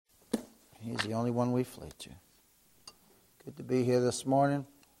He's the only one we flee to. Good to be here this morning.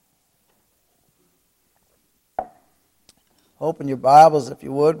 Open your Bibles, if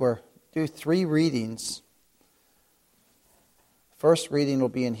you would. We'll do 3 readings. First reading will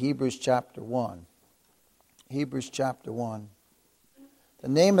be in Hebrews chapter 1. Hebrews chapter 1. The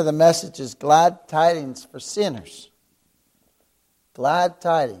name of the message is Glad Tidings for Sinners. Glad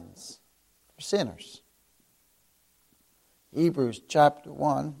Tidings for Sinners. Hebrews chapter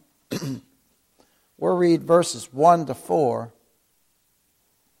 1. We'll read verses 1 to 4.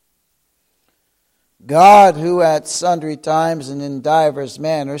 God, who at sundry times and in divers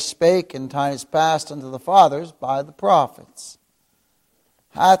manners spake in times past unto the fathers by the prophets,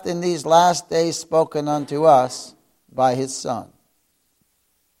 hath in these last days spoken unto us by his Son.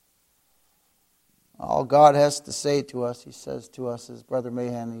 All God has to say to us, he says to us, as Brother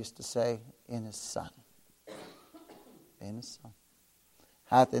Mahan used to say, in his Son. In his Son.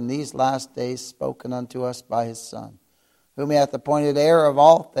 Hath in these last days spoken unto us by his Son, whom he hath appointed heir of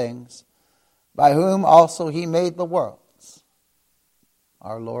all things, by whom also he made the worlds.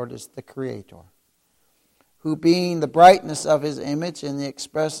 Our Lord is the Creator, who being the brightness of his image and the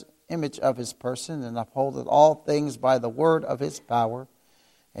express image of his person, and upholdeth all things by the word of his power.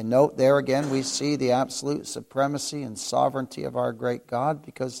 And note there again we see the absolute supremacy and sovereignty of our great God,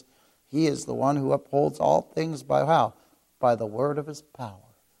 because he is the one who upholds all things by how? By the word of his power.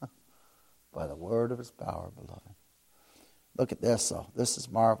 By the word of his power, beloved. Look at this, though. This is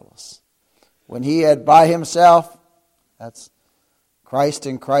marvelous. When he had by himself, that's Christ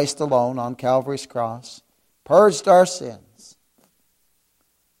and Christ alone on Calvary's cross, purged our sins.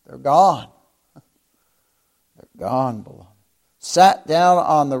 They're gone. They're gone, beloved. Sat down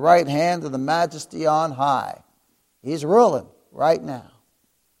on the right hand of the majesty on high. He's ruling right now.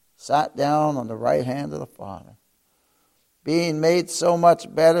 Sat down on the right hand of the Father. Being made so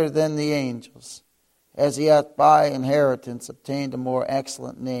much better than the angels, as he hath by inheritance obtained a more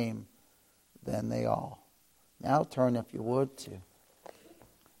excellent name than they all. Now turn, if you would, to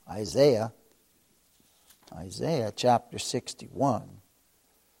Isaiah chapter 61.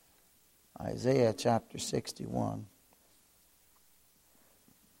 Isaiah chapter 61.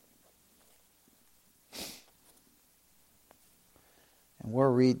 And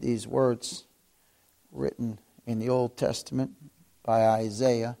we'll read these words written in the Old Testament by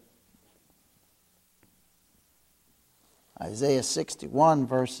Isaiah. Isaiah 61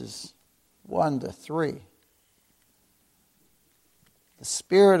 verses 1 to 3. The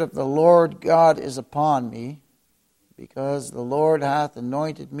Spirit of the Lord God is upon me, because the Lord hath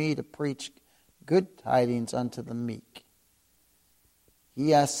anointed me to preach good tidings unto the meek.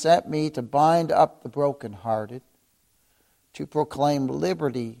 He hath set me to bind up the brokenhearted, to proclaim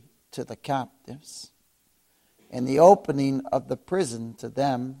liberty to the captives, and the opening of the prison to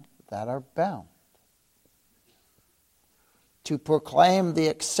them that are bound, to proclaim the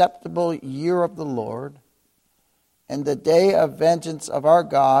acceptable year of the Lord, and the day of vengeance of our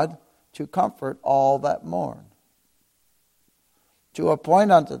God, to comfort all that mourn, to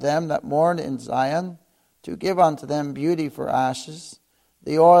appoint unto them that mourn in Zion, to give unto them beauty for ashes,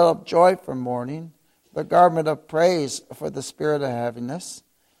 the oil of joy for mourning, the garment of praise for the spirit of heaviness,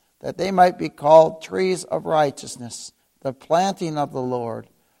 that they might be called trees of righteousness, the planting of the Lord,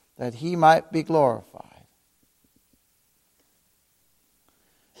 that he might be glorified.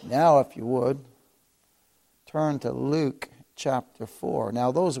 Now, if you would, turn to Luke chapter 4.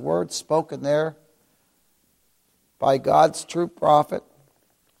 Now, those words spoken there by God's true prophet,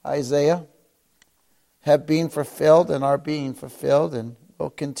 Isaiah, have been fulfilled and are being fulfilled, and will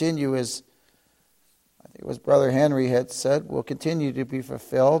continue, as I think it was Brother Henry had said, will continue to be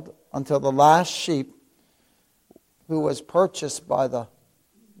fulfilled until the last sheep, who was purchased by the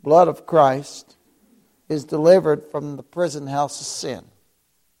blood of Christ, is delivered from the prison house of sin.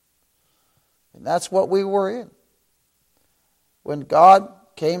 And that's what we were in. When God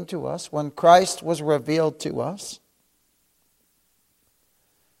came to us, when Christ was revealed to us,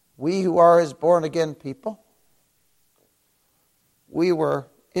 we who are his born-again people, we were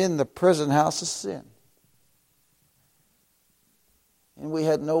in the prison house of sin. And we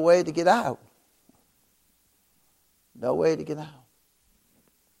had no way to get out. No way to get out.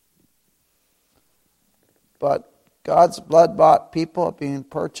 But God's blood-bought people are being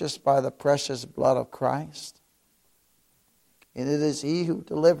purchased by the precious blood of Christ. And it is he who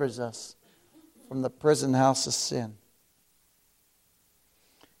delivers us from the prison house of sin.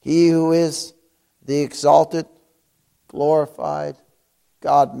 He who is the exalted, glorified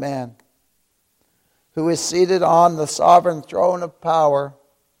God-man, who is seated on the sovereign throne of power,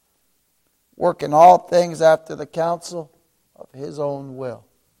 working all things after the counsel of his own will.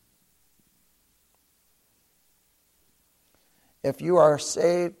 If you are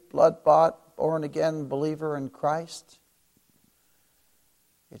saved, blood-bought, born-again believer in Christ,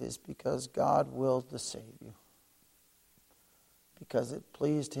 it is because God willed to save you. Because it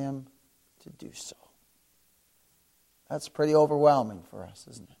pleased Him to do so. That's pretty overwhelming for us,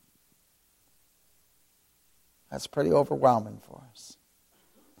 isn't it? That's pretty overwhelming for us.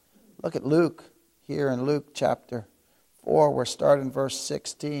 Look at Luke here in Luke chapter 4. We're starting verse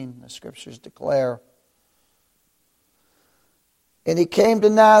 16. The Scriptures declare, "And he came to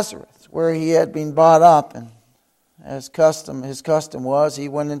Nazareth, where he had been brought up, and as his custom was, he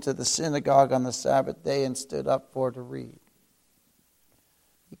went into the synagogue on the Sabbath day and stood up for to read.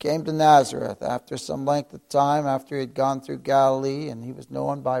 He came to Nazareth after some length of time, after he had gone through Galilee, and he was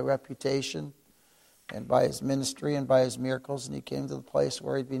known by reputation and by his ministry and by his miracles, and he came to the place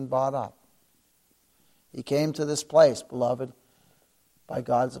where he'd been brought up. He came to this place, beloved, by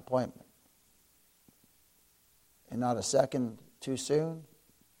God's appointment. And not a second too soon,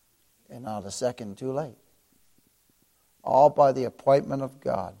 and not a second too late. All by the appointment of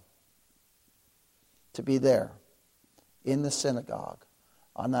God to be there in the synagogue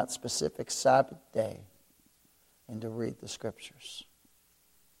on that specific Sabbath day and to read the Scriptures.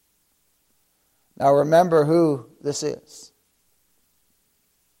 Now remember who this is.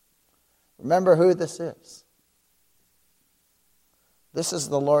 Remember who this is. This is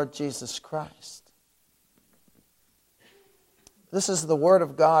the Lord Jesus Christ. This is the Word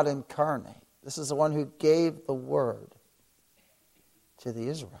of God incarnate. This is the one who gave the Word to the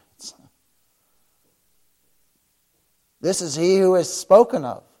Israelites. This is He who is spoken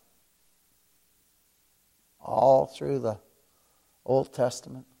of all through the Old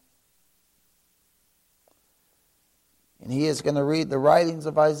Testament. And He is going to read the writings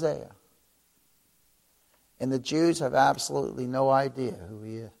of Isaiah. And the Jews have absolutely no idea who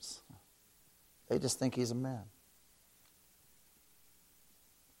He is. They just think He's a man.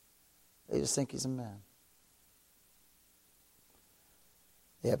 They just think He's a man.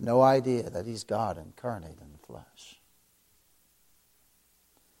 They have no idea that He's God incarnate in the flesh.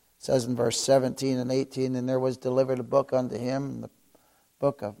 It says in verse 17 and 18, "And there was delivered a book unto him, the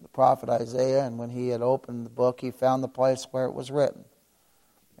book of the prophet Isaiah, and when he had opened the book, he found the place where it was written."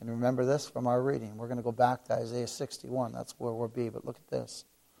 And remember this from our reading. We're going to go back to Isaiah 61. That's where we'll be. But look at this.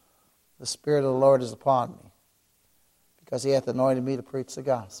 "The Spirit of the Lord is upon me, because He hath anointed me to preach the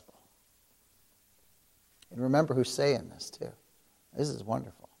gospel." And remember who's saying this too. This is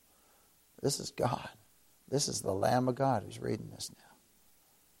wonderful. This is God. This is the Lamb of God who's reading this now.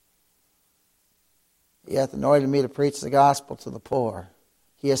 "He hath anointed me to preach the gospel to the poor.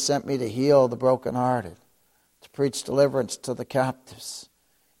 He has sent me to heal the brokenhearted, to preach deliverance to the captives,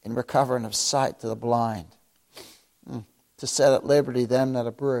 and recovering of sight to the blind, to set at liberty them that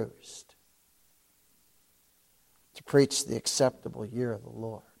are bruised, to preach the acceptable year of the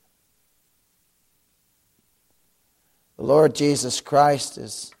Lord." The Lord Jesus Christ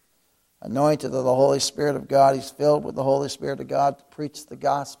is anointed of the Holy Spirit of God. He's filled with the Holy Spirit of God to preach the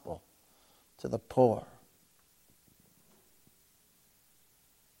gospel to the poor.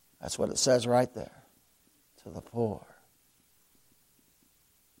 That's what it says right there. To the poor.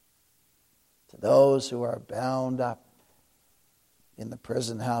 To those who are bound up in the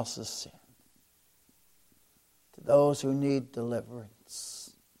prison house of sin. To those who need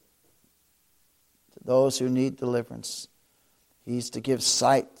deliverance. To those who need deliverance. He's to give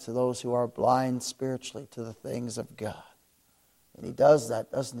sight to those who are blind spiritually to the things of God. And He does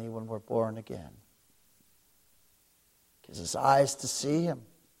that, doesn't He, when we're born again? Gives us eyes to see Him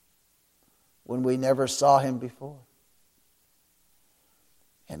when we never saw Him before.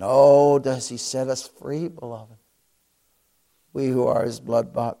 And oh, does He set us free, beloved? We who are His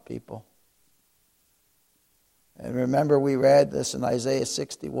blood-bought people. And remember, we read this in Isaiah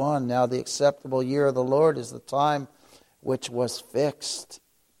 61. "Now the acceptable year of the Lord is the time which was fixed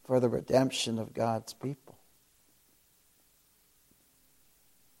for the redemption of God's people."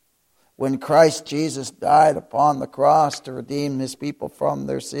 When Christ Jesus died upon the cross to redeem His people from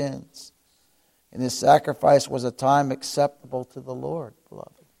their sins, and His sacrifice was a time acceptable to the Lord,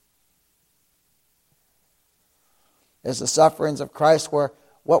 beloved. As the sufferings of Christ were,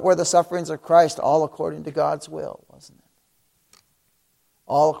 what were the sufferings of Christ? All according to God's will, wasn't it?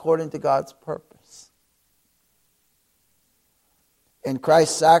 All according to God's purpose. And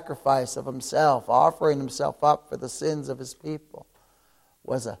Christ's sacrifice of Himself, offering Himself up for the sins of His people,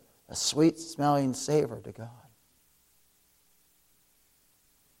 was a sweet-smelling savor to God.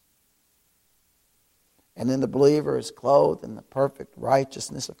 And then the believer is clothed in the perfect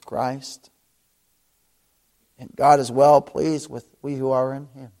righteousness of Christ. And God is well pleased with we who are in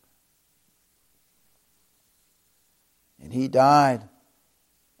Him. And he died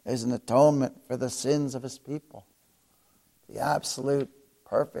as an atonement for the sins of his people. The absolute,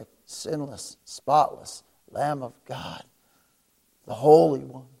 perfect, sinless, spotless Lamb of God, the Holy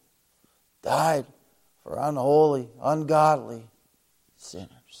One, died for unholy, ungodly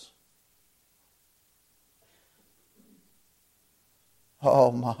sinners.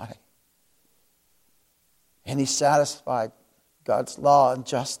 Oh my. And he satisfied God's law and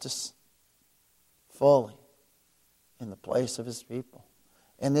justice fully in the place of his people.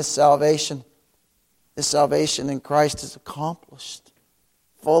 And this salvation in Christ is accomplished,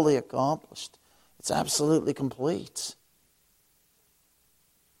 fully accomplished. It's absolutely complete.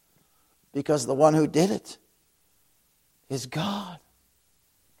 Because the one who did it is God.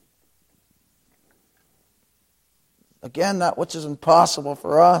 Again, that which is impossible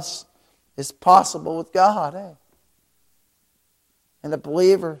for us is possible with God. And the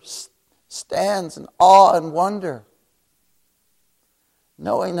believer stands in awe and wonder,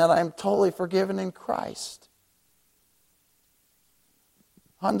 knowing that I am totally forgiven in Christ,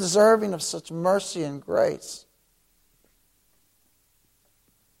 undeserving of such mercy and grace.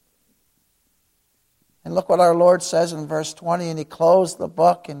 And look what our Lord says in verse 20, and he closed the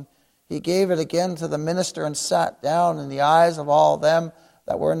book and he gave it again to the minister and sat down, and the eyes of all them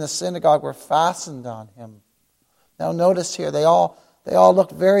that were in the synagogue were fastened on him. Now notice here, they all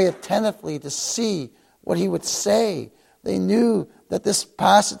looked very attentively to see what he would say. They knew that this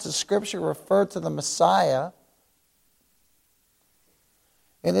passage of Scripture referred to the Messiah.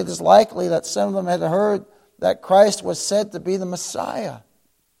 And it is likely that some of them had heard that Christ was said to be the Messiah.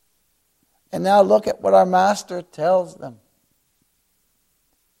 And now look at what our Master tells them.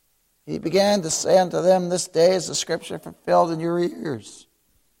 He began to say unto them, this day is the Scripture fulfilled in your ears.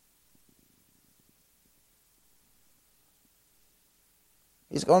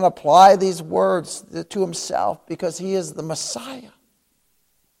 He's going to apply these words to himself because he is the Messiah.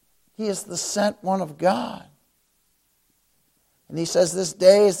 He is the sent one of God. And he says, this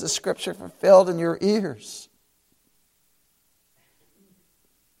day is the Scripture fulfilled in your ears.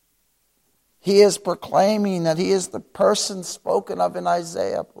 He is proclaiming that he is the person spoken of in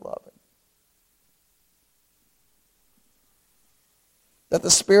Isaiah, beloved. That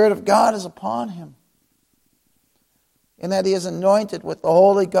the Spirit of God is upon him. And that he is anointed with the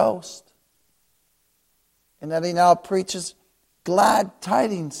Holy Ghost. And that he now preaches glad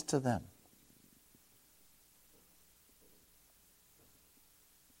tidings to them.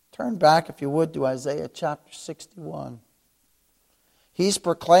 Turn back, if you would, to Isaiah chapter 61. He's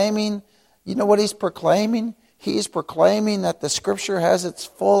proclaiming, you know what he's proclaiming? He's proclaiming that the Scripture has its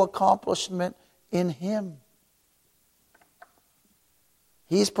full accomplishment in him.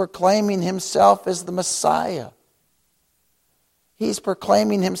 He's proclaiming himself as the Messiah. He's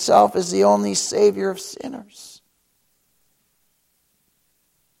proclaiming himself as the only Savior of sinners.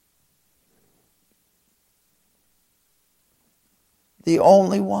 The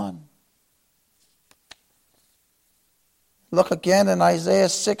only one. Look again in Isaiah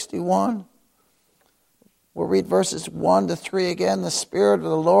 61. We'll read verses 1 to 3 again. The Spirit of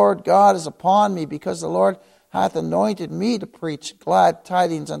the Lord God is upon me, because the Lord hath anointed me to preach glad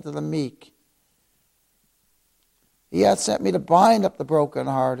tidings unto the meek. He hath sent me to bind up the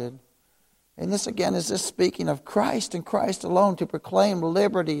brokenhearted. And this again is this speaking of Christ and Christ alone, to proclaim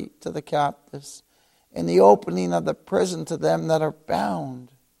liberty to the captives and the opening of the prison to them that are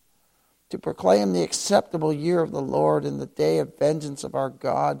bound, to proclaim the acceptable year of the Lord and the day of vengeance of our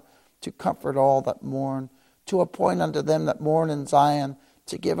God, to comfort all that mourn, to appoint unto them that mourn in Zion,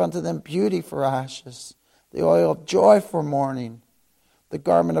 to give unto them beauty for ashes, the oil of joy for mourning, the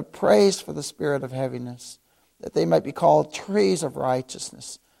garment of praise for the spirit of heaviness, that they might be called trees of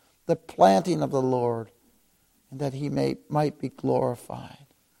righteousness, the planting of the Lord, and that he might be glorified.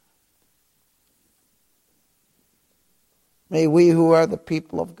 May we who are the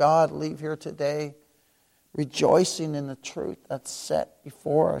people of God leave here today rejoicing in the truth that's set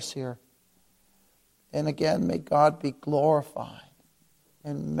before us here. And again, may God be glorified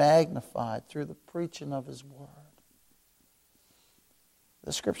and magnified through the preaching of his word.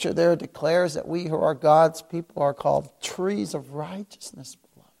 The Scripture there declares that we who are God's people are called trees of righteousness,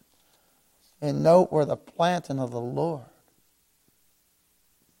 beloved. And note, we're the planting of the Lord.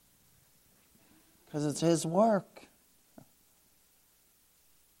 Because it's his work.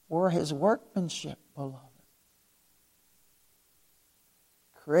 We're his workmanship, beloved.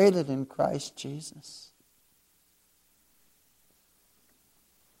 Created in Christ Jesus.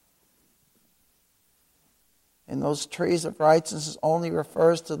 And those trees of righteousness only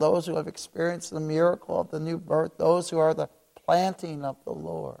refers to those who have experienced the miracle of the new birth, those who are the planting of the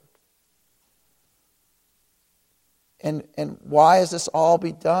Lord. And why has this all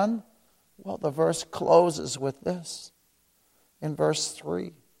be done? Well, the verse closes with this. In verse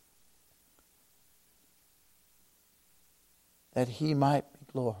 3. That he might be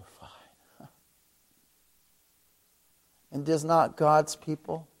glorified. And does not God's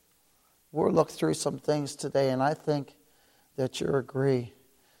people? We'll look through some things today, and I think that you agree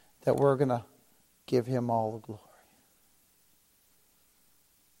that we're going to give him all the glory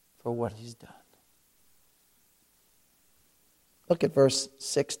for what he's done. Look at verse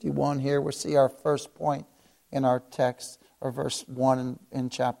 61 here. We see our first point in our text, or verse 1 in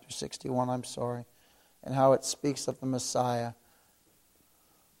chapter 61, and how it speaks of the Messiah.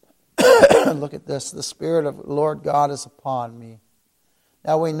 Look at this. The Spirit of the Lord God is upon me.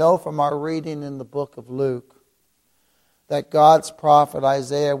 Now we know from our reading in the book of Luke that God's prophet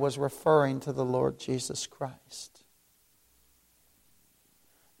Isaiah was referring to the Lord Jesus Christ.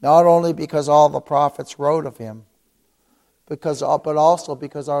 Not only because all the prophets wrote of him, but also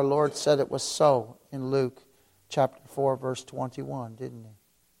because our Lord said it was so in Luke chapter 4, verse 21, didn't he?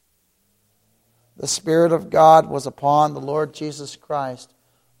 The Spirit of God was upon the Lord Jesus Christ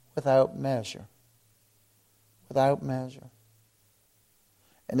without measure. Without measure.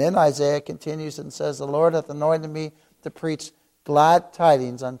 And then Isaiah continues and says, the Lord hath anointed me to preach glad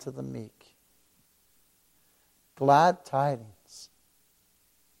tidings unto the meek. Glad tidings.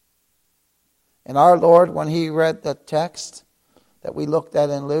 And our Lord, when he read the text that we looked at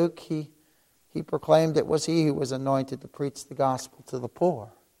in Luke, he proclaimed it was he who was anointed to preach the gospel to the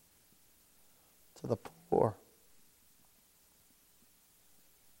poor. To the poor.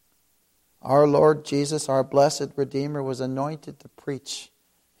 Our Lord Jesus, our blessed Redeemer, was anointed to preach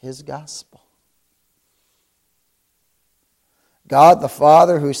his gospel. God the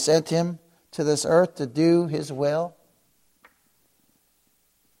Father, who sent him to this earth to do his will.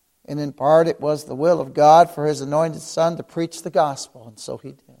 And in part it was the will of God for his anointed Son to preach the gospel, and so he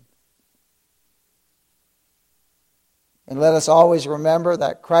did. And let us always remember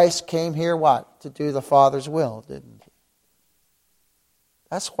that Christ came here, what? To do the Father's will, didn't he?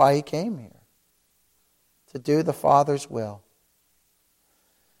 That's why he came here. To do the Father's will.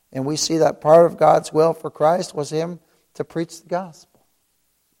 And we see that part of God's will for Christ was him to preach the gospel.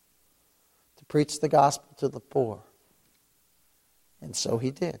 To preach the gospel to the poor. And so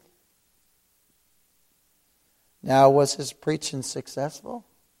he did. Now, was his preaching successful?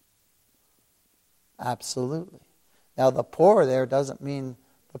 Absolutely. Now, the poor there doesn't mean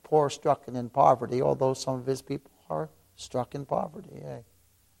the poor struck in poverty, although some of his people are struck in poverty. Eh?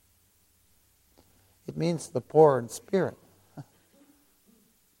 It means the poor in spirit.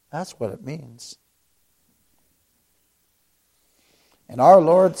 That's what it means. And our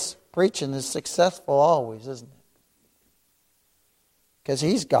Lord's preaching is successful always, isn't it? Because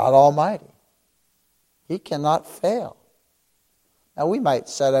he's God Almighty. He cannot fail. Now, we might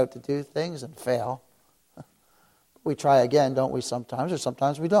set out to do things and fail. We try again, don't we, sometimes? Or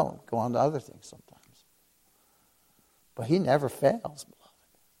sometimes we don't. Go on to other things sometimes. But he never fails, beloved.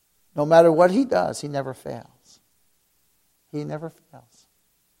 No matter what he does, he never fails. He never fails.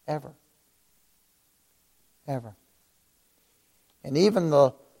 Ever. Ever. And even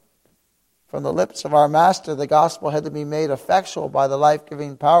from the lips of our Master, the gospel had to be made effectual by the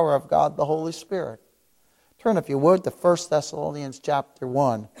life-giving power of God, the Holy Spirit. Turn, if you would, to 1 Thessalonians chapter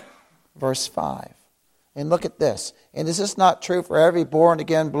 1, verse 5. And look at this. And is this not true for every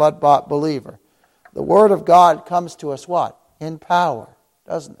born-again, blood-bought believer? The Word of God comes to us what? In power,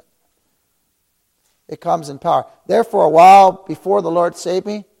 doesn't it? It comes in power. Therefore, a while before the Lord saved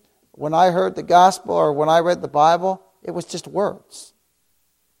me, when I heard the gospel or when I read the Bible, it was just words.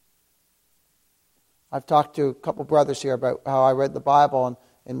 I've talked to a couple brothers here about how I read the Bible,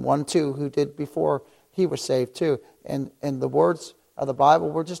 and one too who did before he was saved too. And the words of the Bible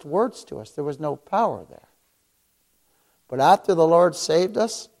were just words to us. There was no power there. But after the Lord saved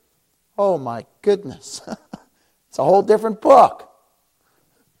us, oh my goodness, it's a whole different book.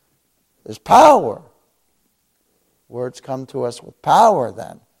 There's power. Words come to us with power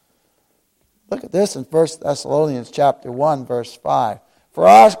then. Look at this in 1 Thessalonians chapter 1, verse 5. For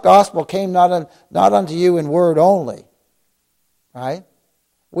our gospel came not unto you in word only. Right?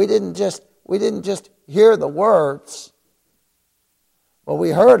 We didn't just hear the words. Well, we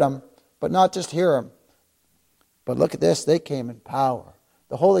heard them, but not just hear them. But look at this, they came in power.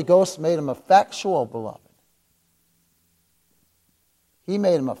 The Holy Ghost made them effectual, beloved. He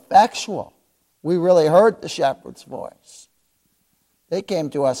made them effectual. We really heard the shepherd's voice. They came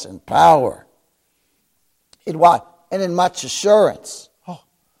to us in power. In what? And in much assurance. Oh,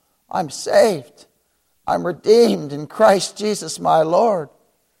 I'm saved. I'm redeemed in Christ Jesus my Lord.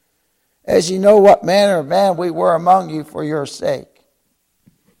 as ye know what manner of man we were among you for your sake.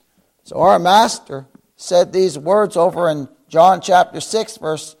 So our Master said these words over in John chapter 6,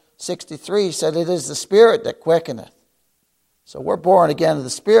 verse 63. He said, it is the Spirit that quickeneth. So we're born again of the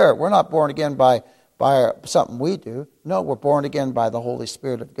Spirit. We're not born again by something we do. No, we're born again by the Holy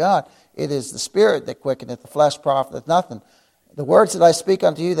Spirit of God. It is the Spirit that quickeneth, the flesh profiteth nothing. The words that I speak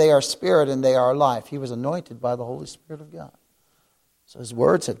unto you, they are spirit and they are life. He was anointed by the Holy Spirit of God. So his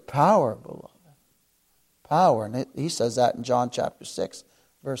words had power, beloved. Power. And he says that in John chapter 6,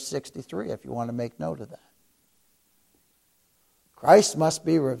 verse 63, if you want to make note of that. Christ must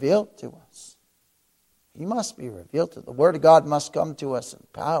be revealed to us. He must be revealed to us. The Word of God must come to us in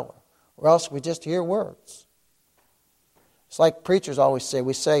power, or else we just hear words. It's like preachers always say.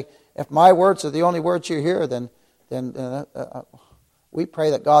 We say, if my words are the only words you hear, then we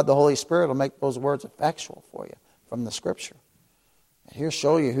pray that God, the Holy Spirit, will make those words effectual for you from the Scripture. And he'll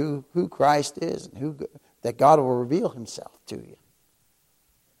show you who Christ is and that God will reveal Himself to you.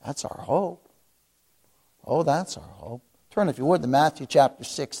 That's our hope. Oh, that's our hope. Turn, if you would, to Matthew chapter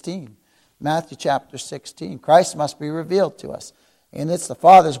 16. Matthew chapter 16. Christ must be revealed to us. And it's the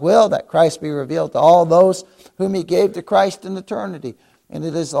Father's will that Christ be revealed to all those whom He gave to Christ in eternity. And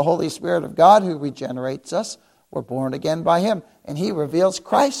it is the Holy Spirit of God who regenerates us. We're born again by Him. And He reveals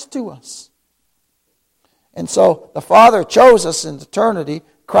Christ to us. And so the Father chose us in eternity.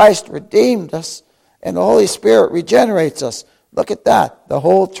 Christ redeemed us. And the Holy Spirit regenerates us. Look at that. The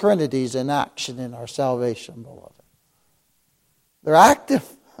whole Trinity is in action in our salvation, beloved. They're active.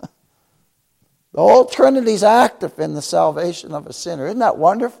 The whole Trinity is active in the salvation of a sinner. Isn't that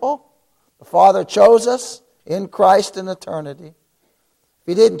wonderful? The Father chose us in Christ in eternity. If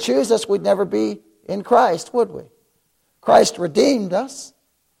He didn't choose us, we'd never be in Christ, would we? Christ redeemed us.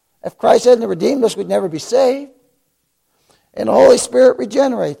 If Christ hadn't redeemed us, we'd never be saved. And the Holy Spirit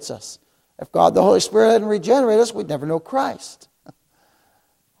regenerates us. If God, the Holy Spirit, hadn't regenerated us, we'd never know Christ.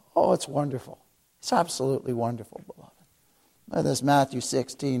 Oh, it's wonderful. It's absolutely wonderful, beloved. Look, this Matthew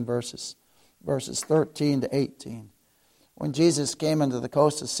 16, verses 13 to 18. When Jesus came into the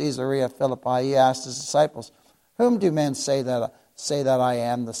coast of Caesarea Philippi, He asked His disciples, whom do men say that I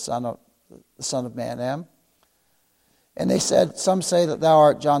am, the Son of Man am? And they said, some say that thou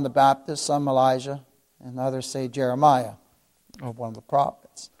art John the Baptist, some Elijah, and others say Jeremiah, or one of the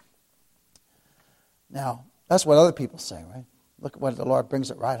prophets. Now, that's what other people say, right? Look at what the Lord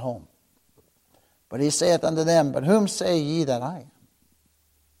brings it right home. But He saith unto them, but whom say ye that I am?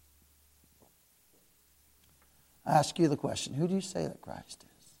 I ask you the question, who do you say that Christ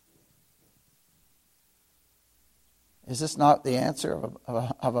is? Is this not the answer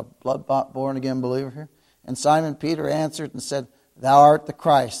of a blood-bought, born-again believer here? And Simon Peter answered and said, thou art the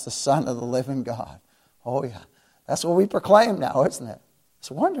Christ, the Son of the living God. Oh yeah, that's what we proclaim now, isn't it?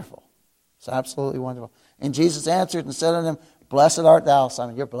 It's wonderful. It's absolutely wonderful. And Jesus answered and said unto him, blessed art thou,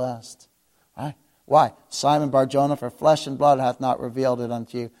 Simon. You're blessed. Right? Why? Simon Bar-Jonah, for flesh and blood hath not revealed it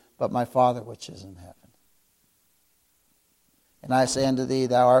unto you, but my Father which is in heaven. And I say unto thee,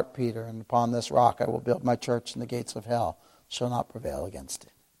 thou art Peter, and upon this rock I will build my church, and the gates of hell shall not prevail against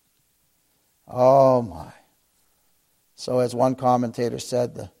it. Oh my. So as one commentator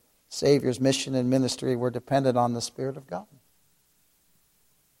said, the Savior's mission and ministry were dependent on the Spirit of God.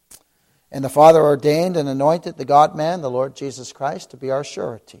 And the Father ordained and anointed the God-man, the Lord Jesus Christ, to be our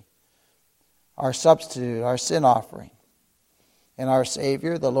surety, our substitute, our sin offering. And our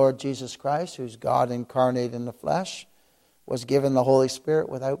Savior, the Lord Jesus Christ, who's God incarnate in the flesh, was given the Holy Spirit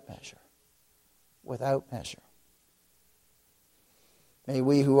without measure. Without measure. May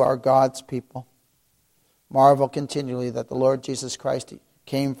we who are God's people marvel continually that the Lord Jesus Christ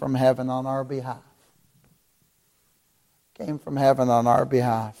came from heaven on our behalf. Came from heaven on our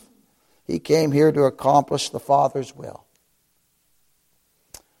behalf. He came here to accomplish the Father's will.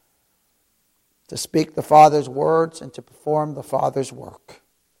 To speak the Father's words and to perform the Father's work.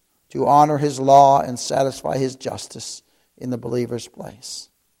 To honor His law and satisfy His justice in the believer's place.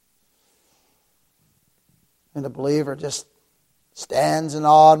 And the believer just stands in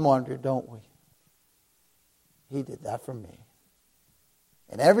awe and wonder, don't we? He did that for me.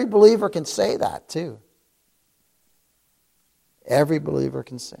 And every believer can say that too. Every believer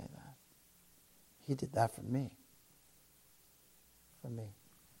can say that. He did that for me. For me.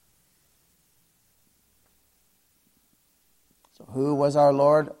 So who was our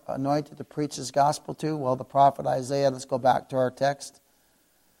Lord anointed to preach His gospel to? Well, the prophet Isaiah. Let's go back to our text.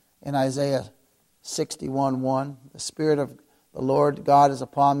 In Isaiah 61:1, the Spirit of the Lord God is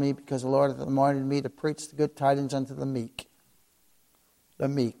upon me, because the Lord hath anointed me to preach the good tidings unto the meek. The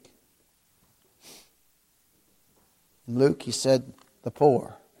meek. In Luke, He said, the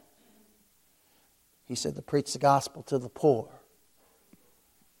poor. He said to preach the gospel to the poor.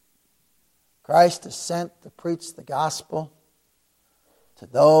 Christ is sent to preach the gospel to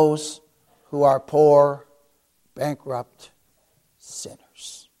those who are poor, bankrupt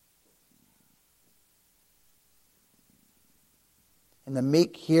sinners. And the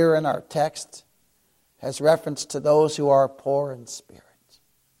meek here in our text has reference to those who are poor in spirit.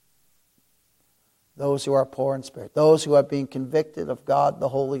 Those who are poor in spirit. Those who have been convicted of God the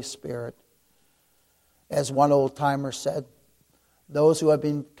Holy Spirit. As one old-timer said, those who have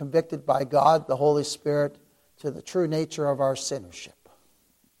been convicted by God the Holy Spirit to the true nature of our sinnership.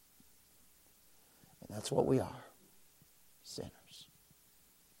 And that's what we are. Sinners.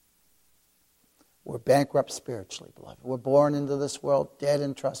 We're bankrupt spiritually, beloved. We're born into this world dead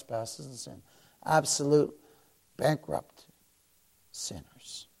in trespasses and sin. Absolute bankrupt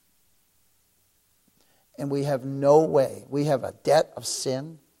sinners. And we have no way. We have a debt of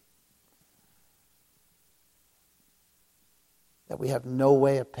sin that we have no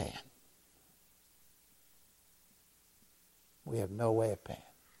way of paying. We have no way of paying.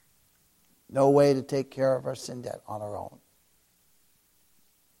 No way to take care of our sin debt on our own.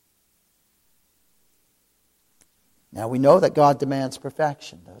 Now we know that God demands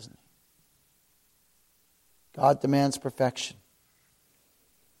perfection, doesn't He? God demands perfection.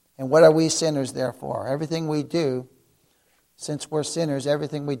 And what are we sinners there for? Everything we do, since we're sinners,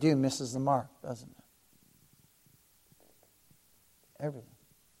 everything we do misses the mark, doesn't it? Everything.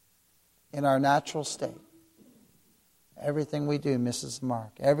 In our natural state, everything we do misses the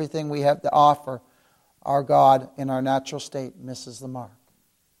mark. Everything we have to offer our God in our natural state misses the mark.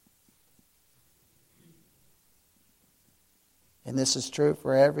 And this is true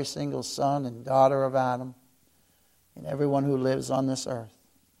for every single son and daughter of Adam and everyone who lives on this earth.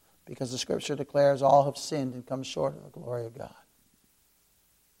 Because the Scripture declares all have sinned and come short of the glory of God.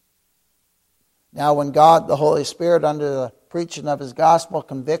 Now when God, the Holy Spirit, under the preaching of His gospel,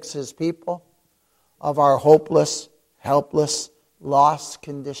 convicts His people of our hopeless, helpless, lost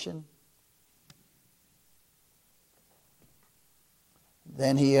condition,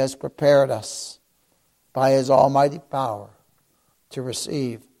 then He has prepared us by His almighty power to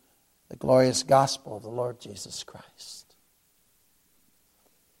receive the glorious gospel of the Lord Jesus Christ.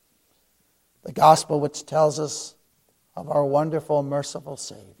 The gospel which tells us of our wonderful, merciful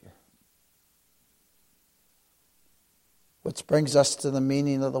Savior. Which brings us to the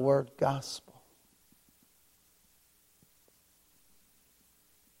meaning of the word gospel.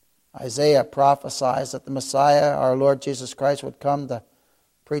 Isaiah prophesies that the Messiah, our Lord Jesus Christ, would come to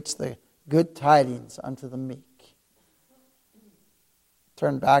preach the good tidings unto the meek.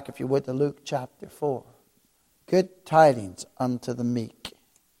 Turn back, if you would, to Luke chapter 4. Good tidings unto the meek.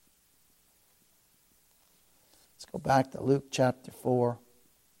 Let's go back to Luke chapter 4.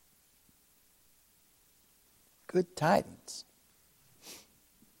 Good tidings.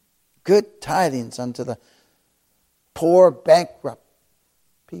 Good tidings unto the poor, bankrupt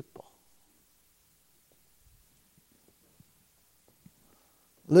people.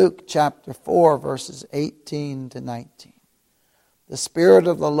 Luke chapter 4, verses 18 to 19. The Spirit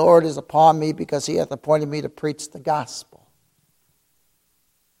of the Lord is upon me, because He hath appointed me to preach the gospel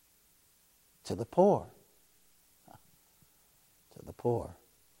to the poor. To the poor.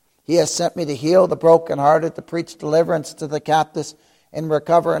 He has sent me to heal the brokenhearted, to preach deliverance to the captives, and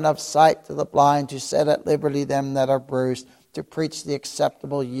recovering of sight to the blind, to set at liberty them that are bruised, to preach the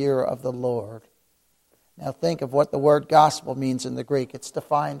acceptable year of the Lord. Now think of what the word gospel means in the Greek. It's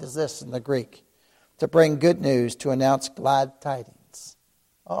defined as this in the Greek: to bring good news, to announce glad tidings.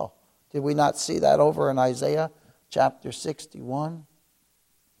 Oh, did we not see that over in Isaiah chapter 61?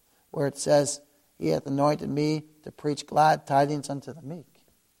 Where it says, He hath anointed me to preach glad tidings unto the meek.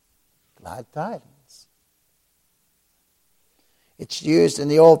 Glad tidings. It's used in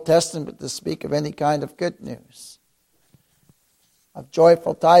the Old Testament to speak of any kind of good news. Of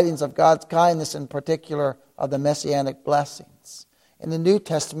joyful tidings of God's kindness, in particular of the messianic blessings. In the New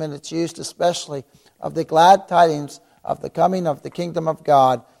Testament, it's used especially of the glad tidings of the coming of the kingdom of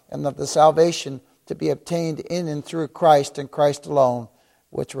God and of the salvation to be obtained in and through Christ and Christ alone,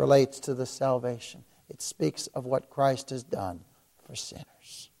 which relates to the salvation. It speaks of what Christ has done for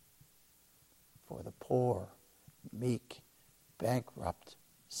sinners, for the poor, meek, bankrupt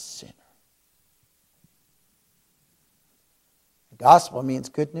sinner. The gospel means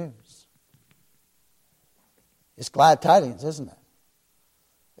good news. It's glad tidings, isn't it?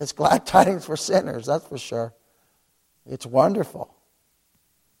 It's glad tidings for sinners, that's for sure. It's wonderful.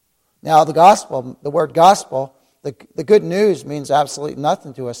 Now the gospel, the word gospel, the good news means absolutely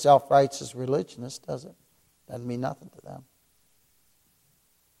nothing to a self-righteous religionist, does it? Doesn't mean nothing to them.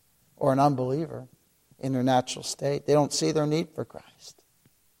 Or an unbeliever. in their natural state. They don't see their need for Christ.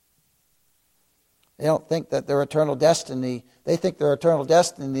 They don't think that their eternal destiny, they think their eternal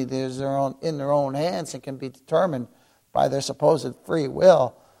destiny is in their own hands and can be determined by their supposed free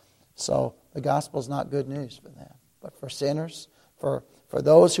will. So the gospel is not good news for them. But for sinners, for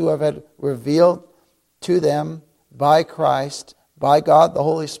those who have had revealed to them by Christ, by God the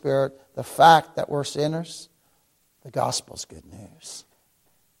Holy Spirit, the fact that we're sinners, the gospel is good news.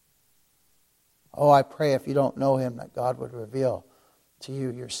 Oh, I pray if you don't know Him that God would reveal to you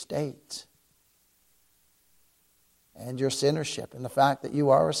your state and your sinnership and the fact that you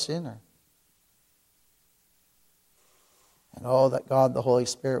are a sinner. And oh, that God the Holy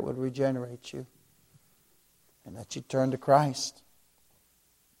Spirit would regenerate you and that you turn to Christ.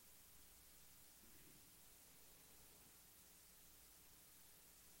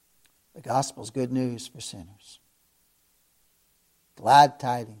 The gospel is good news for sinners. Glad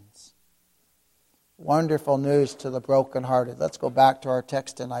tidings. Wonderful news to the brokenhearted. Let's go back to our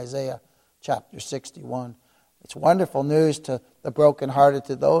text in Isaiah chapter 61. It's wonderful news to the brokenhearted,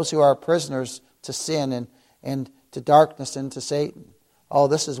 to those who are prisoners to sin and to darkness and to Satan. Oh,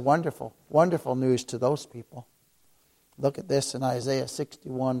 this is wonderful, wonderful news to those people. Look at this in Isaiah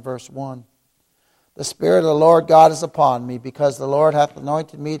 61, verse 1. The Spirit of the Lord God is upon me, because the Lord hath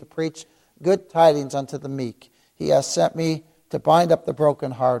anointed me to preach good tidings unto the meek. He hath sent me to bind up the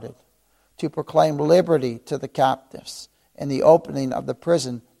brokenhearted, to proclaim liberty to the captives, and the opening of the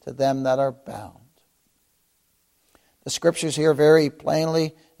prison to them that are bound. The Scriptures here very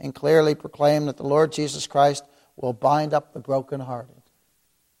plainly and clearly proclaim that the Lord Jesus Christ will bind up the brokenhearted.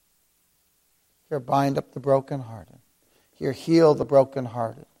 Here, bind up the brokenhearted. Here, heal the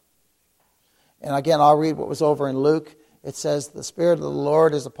brokenhearted. And again, I'll read what was over in Luke. It says, the Spirit of the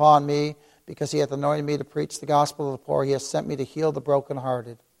Lord is upon me, because He hath anointed me to preach the gospel to the poor. He hath sent me to heal the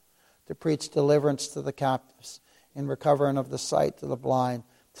brokenhearted, to preach deliverance to the captives, and recovering of the sight to the blind,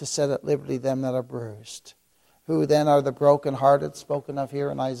 to set at liberty them that are bruised. Who then are the brokenhearted spoken of here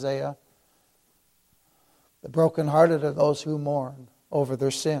in Isaiah? The brokenhearted are those who mourn over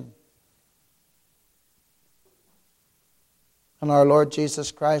their sin. And our Lord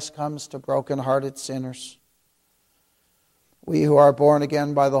Jesus Christ comes to brokenhearted sinners. We who are born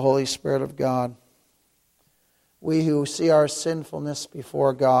again by the Holy Spirit of God. We who see our sinfulness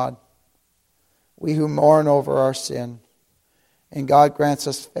before God. We who mourn over our sin. And God grants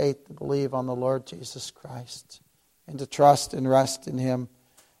us faith to believe on the Lord Jesus Christ and to trust and rest in Him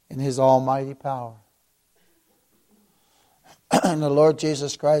in His almighty power. And the Lord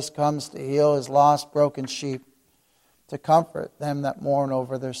Jesus Christ comes to heal His lost, broken sheep, to comfort them that mourn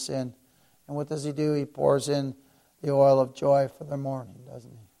over their sin. And what does He do? He pours in the oil of joy for their mourning,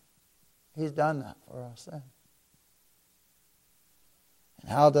 doesn't He? He's done that for us then.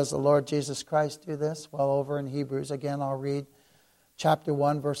 And how does the Lord Jesus Christ do this? Well, over in Hebrews, again, I'll read chapter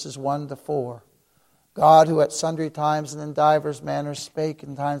 1, verses 1 to 4. God, who at sundry times and in divers manners spake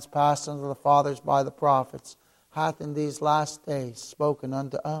in times past unto the fathers by the prophets, hath in these last days spoken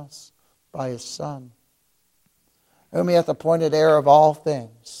unto us by His Son, whom He hath appointed heir of all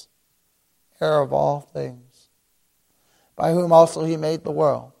things, heir of all things, by whom also He made the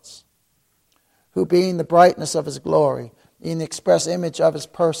worlds, who being the brightness of His glory, being the express image of His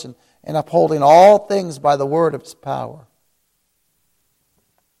person, and upholding all things by the word of His power,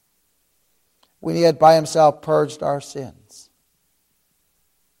 when He had by Himself purged our sins,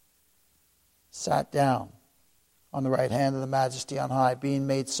 sat down on the right hand of the Majesty on high, being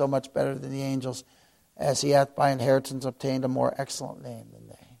made so much better than the angels, as He hath by inheritance obtained a more excellent name than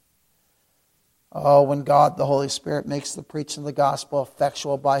they. Oh, when God the Holy Spirit makes the preaching of the gospel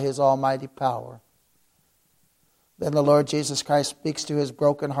effectual by His almighty power, then the Lord Jesus Christ speaks to His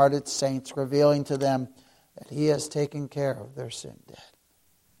broken-hearted saints, revealing to them that He has taken care of their sin debt.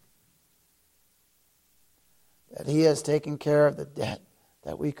 That He has taken care of the debt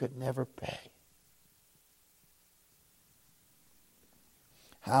that we could never pay.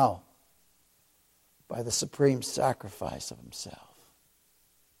 How? By the supreme sacrifice of Himself.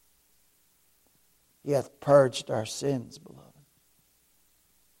 He hath purged our sins, beloved,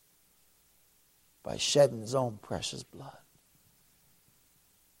 by shedding His own precious blood.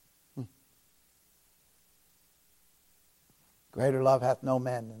 Greater love hath no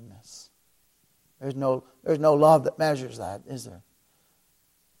man than this. There's no love that measures that, is there?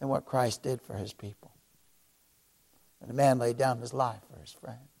 Than what Christ did for His people. And a man laid down his life for his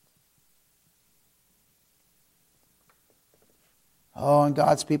friend. Oh, and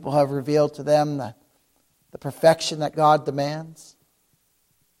God's people have revealed to them the perfection that God demands.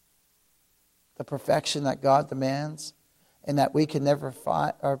 The perfection that God demands and that we can never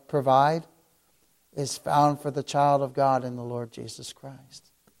provide. is found for the child of God in the Lord Jesus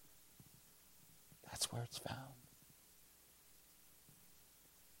Christ. That's where it's found.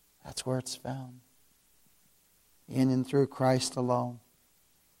 That's where it's found. In and through Christ alone.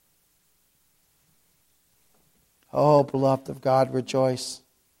 Oh, beloved of God, rejoice.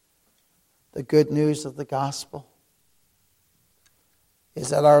 The good news of the gospel is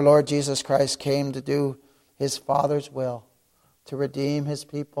that our Lord Jesus Christ came to do His Father's will, to redeem His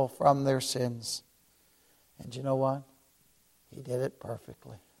people from their sins. And you know what? He did it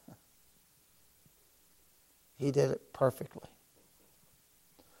perfectly. He did it perfectly.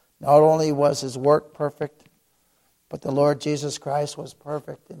 Not only was His work perfect, but the Lord Jesus Christ was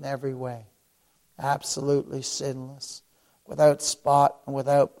perfect in every way. Absolutely sinless, without spot and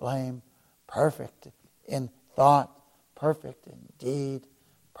without blame. Perfect in thought, perfect in deed,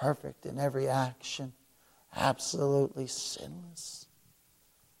 perfect in every action. Absolutely sinless.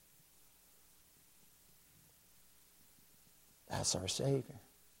 That's our Savior.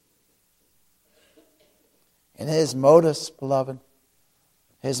 And His motives, beloved,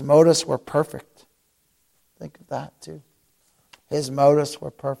 His motives were perfect. Think of that too. His motives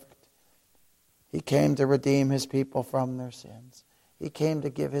were perfect. He came to redeem His people from their sins. He came to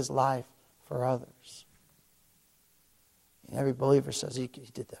give His life for others. And every believer says, He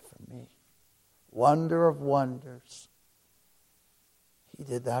did that for me. Wonder of wonders. He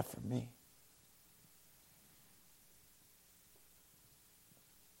did that for me.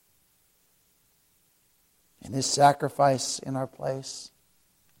 And His sacrifice in our place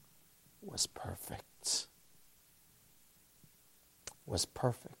was perfect. Was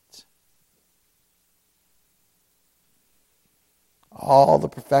perfect. All the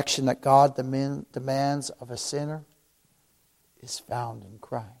perfection that God demands of a sinner is found in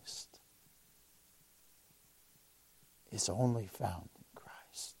Christ. Is only found in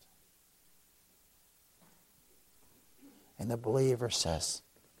Christ. And the believer says,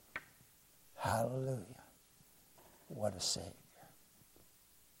 hallelujah. What a Savior.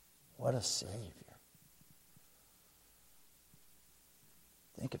 What a Savior.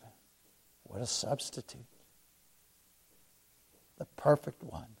 Think of it. What a substitute. The perfect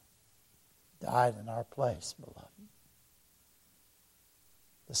one died in our place, beloved.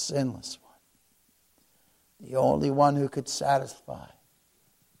 The sinless one. The only one who could satisfy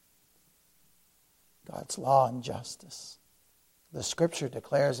God's law and justice. The Scripture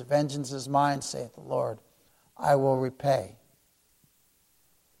declares, vengeance is mine, saith the Lord. I will repay.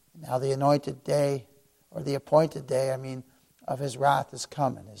 Now the anointed day, or the appointed day, of His wrath is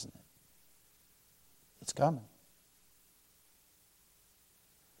coming, isn't it? It's coming.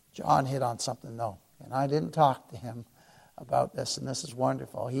 John hit on something, though, and I didn't talk to him about this, and this is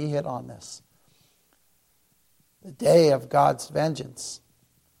wonderful. He hit on this. The day of God's vengeance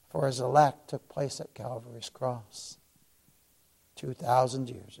for His elect took place at Calvary's cross 2,000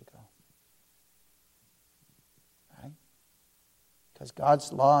 years ago. Right? Because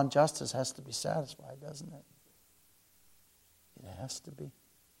God's law and justice has to be satisfied, doesn't it? It has to be.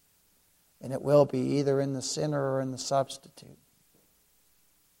 And it will be either in the sinner or in the substitute.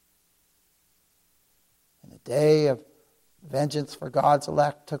 And the day of vengeance for God's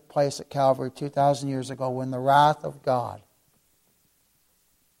elect took place at Calvary 2,000 years ago when the wrath of God,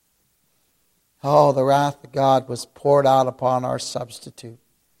 the wrath of God was poured out upon our substitute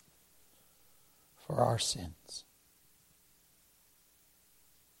for our sins.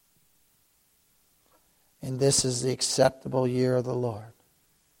 And this is the acceptable year of the Lord.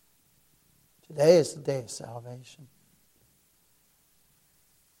 Today is the day of salvation.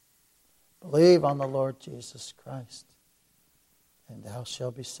 Believe on the Lord Jesus Christ, and thou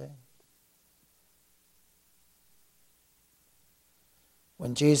shalt be saved.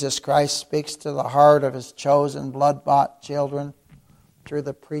 When Jesus Christ speaks to the heart of His chosen, blood-bought children through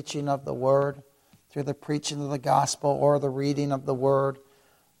the preaching of the Word, through the preaching of the gospel or the reading of the Word,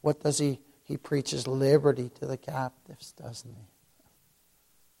 what does He preaches liberty to the captives, doesn't He?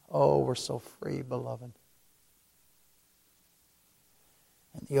 Oh, we're so free, beloved.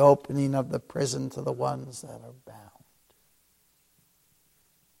 And the opening of the prison to the ones that are bound.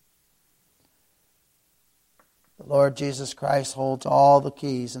 The Lord Jesus Christ holds all the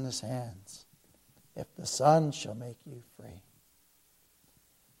keys in His hands. If the Son shall make you free.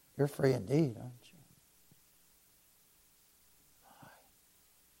 You're free indeed, aren't you?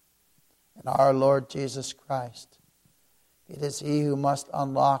 And our Lord Jesus Christ, it is He who must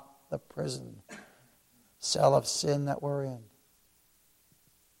unlock the prison cell of sin that we're in.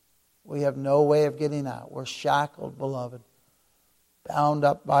 We have no way of getting out. We're shackled, beloved, bound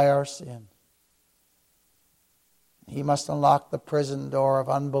up by our sin. He must unlock the prison door of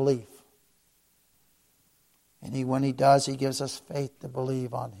unbelief And when He does, He gives us faith to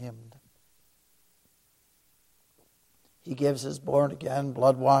believe on Him. He gives His born-again,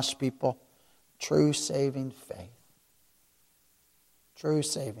 blood-washed people true saving faith. True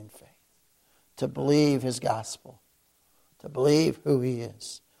saving faith. To believe His gospel. To believe who He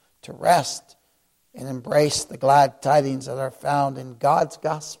is. To rest and embrace the glad tidings that are found in God's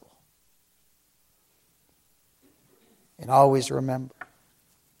gospel. And always remember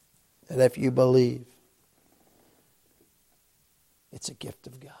that if you believe, it's a gift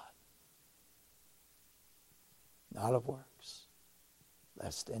of God. Not of works,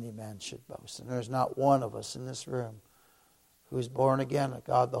 lest any man should boast. And there's not one of us in this room who is born again of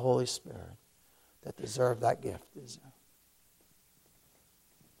God the Holy Spirit that deserve that gift, is there?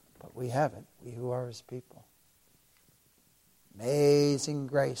 But we have it, we who are His people. Amazing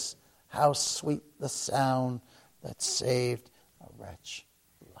grace, how sweet the sound that saved a wretch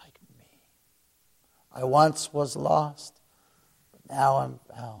like me. I once was lost, but now I'm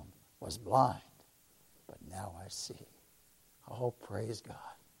found, was blind, but now I see. Oh, praise God.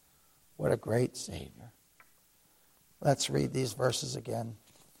 What a great Savior. Let's read these verses again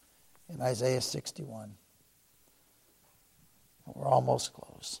in Isaiah 61. We're almost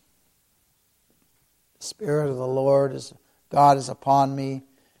close. The Spirit of the Lord God is upon me,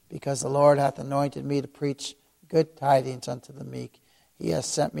 because the Lord hath anointed me to preach good tidings unto the meek. He has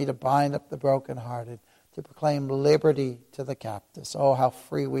sent me to bind up the brokenhearted, to proclaim liberty to the captives. Oh, how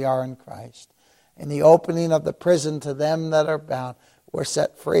free we are in Christ. In the opening of the prison to them that are bound, we're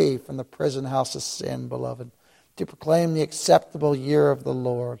set free from the prison house of sin, beloved. To proclaim the acceptable year of the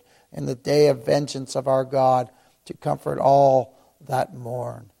Lord, and the day of vengeance of our God, to comfort all that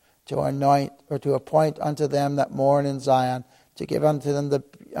mourn. To anoint, or to appoint unto them that mourn in Zion, to give unto them the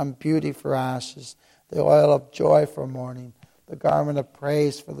beauty for ashes, the oil of joy for mourning, the garment of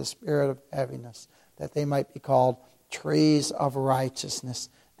praise for the spirit of heaviness, that they might be called trees of righteousness,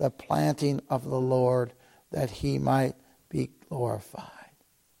 the planting of the Lord, that He might be glorified.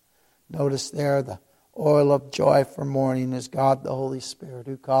 Notice there, the oil of joy for mourning is God the Holy Spirit,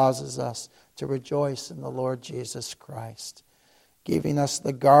 who causes us to rejoice in the Lord Jesus Christ, giving us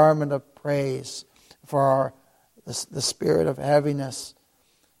the garment of praise for the spirit of heaviness.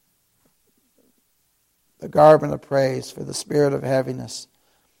 The garment of praise for the spirit of heaviness.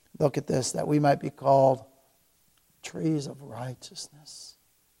 Look at this, that we might be called trees of righteousness.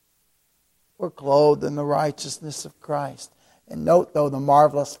 We're clothed in the righteousness of Christ. And note, though, the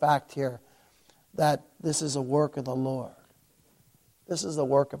marvelous fact here, that this is a work of the Lord. This is the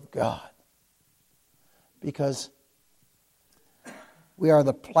work of God. Because we are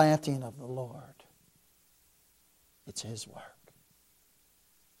the planting of the Lord. It's His work.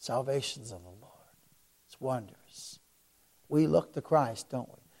 Salvation's of the Lord. It's wondrous. We look to Christ, don't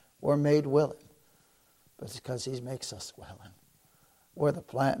we? We're made willing. But it's because He makes us willing. We're the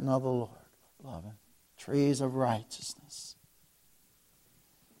planting of the Lord, beloved. Trees of righteousness.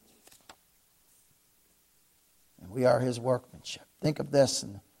 And we are His workmanship. Think of this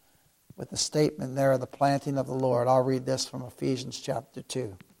with the statement there of the planting of the Lord. I'll read this from Ephesians chapter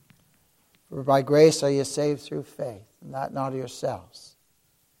 2. For by grace are you saved through faith, and that not of yourselves.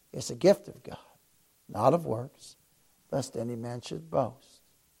 It's a gift of God, not of works, lest any man should boast.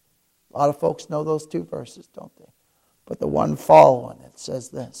 A lot of folks know those two verses, don't they? But the one following it says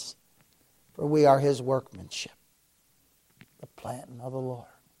this: for we are His workmanship, the planting of the Lord.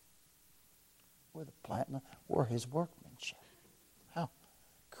 We're His workmanship. How?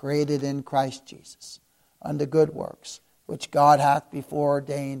 Created in Christ Jesus, unto good works, which God hath before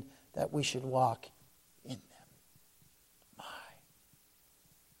ordained that we should walk in them. My.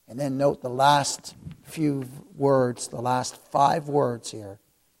 And then note the last few words, the last 5 words here.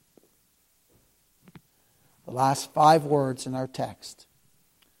 The last 5 words in our text.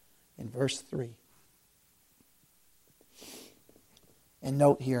 In verse 3. And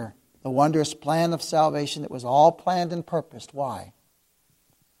note here, the wondrous plan of salvation that was all planned and purposed. Why?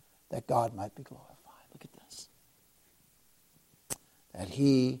 That God might be glorified. Look at this. That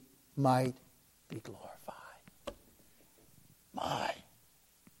He might be glorified. My.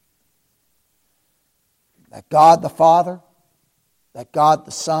 That God the Father, that God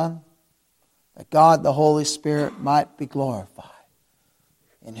the Son, that God the Holy Spirit might be glorified.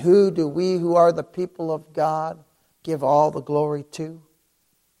 And who do we who are the people of God give all the glory to?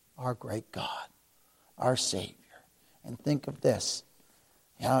 Our great God, our Savior. And think of this.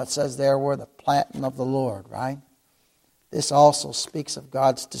 You know, it says there we're the planting of the Lord, right? This also speaks of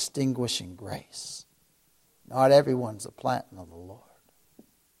God's distinguishing grace. Not everyone's the planting of the Lord,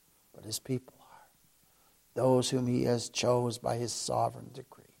 but His people are. Those whom He has chose by His sovereign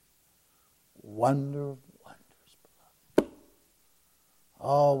decree. Wonder of wonders.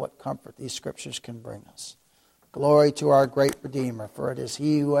 Oh, what comfort these scriptures can bring us. Glory to our great Redeemer, for it is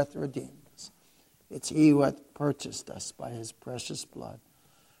He who hath redeemed us. It's He who hath purchased us by His precious blood.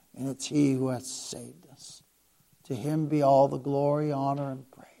 And it's He who hath saved us. To Him be all the glory, honor, and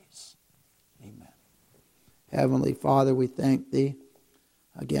praise. Amen. Heavenly Father, we thank Thee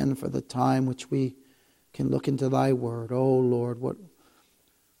again for the time which we can look into Thy Word. Oh Lord, what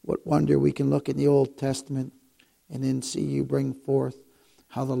wonder we can look in the Old Testament and then see You bring forth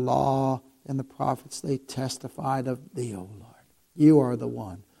how the law and the prophets, they testified of Thee, O Lord. You are the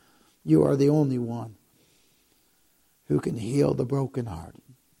one. You are the only one who can heal the brokenhearted.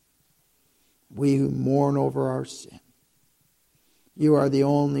 We who mourn over our sin. You are the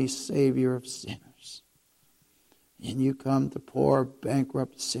only Savior of sinners. And You come to poor,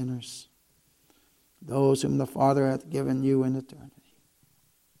 bankrupt sinners, those whom the Father hath given You in eternity.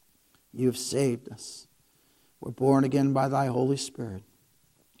 You've saved us. We're born again by Thy Holy Spirit.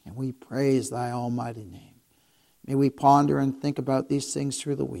 And we praise Thy almighty name. May we ponder and think about these things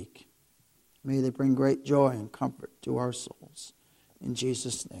through the week. May they bring great joy and comfort to our souls. In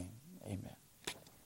Jesus' name, amen.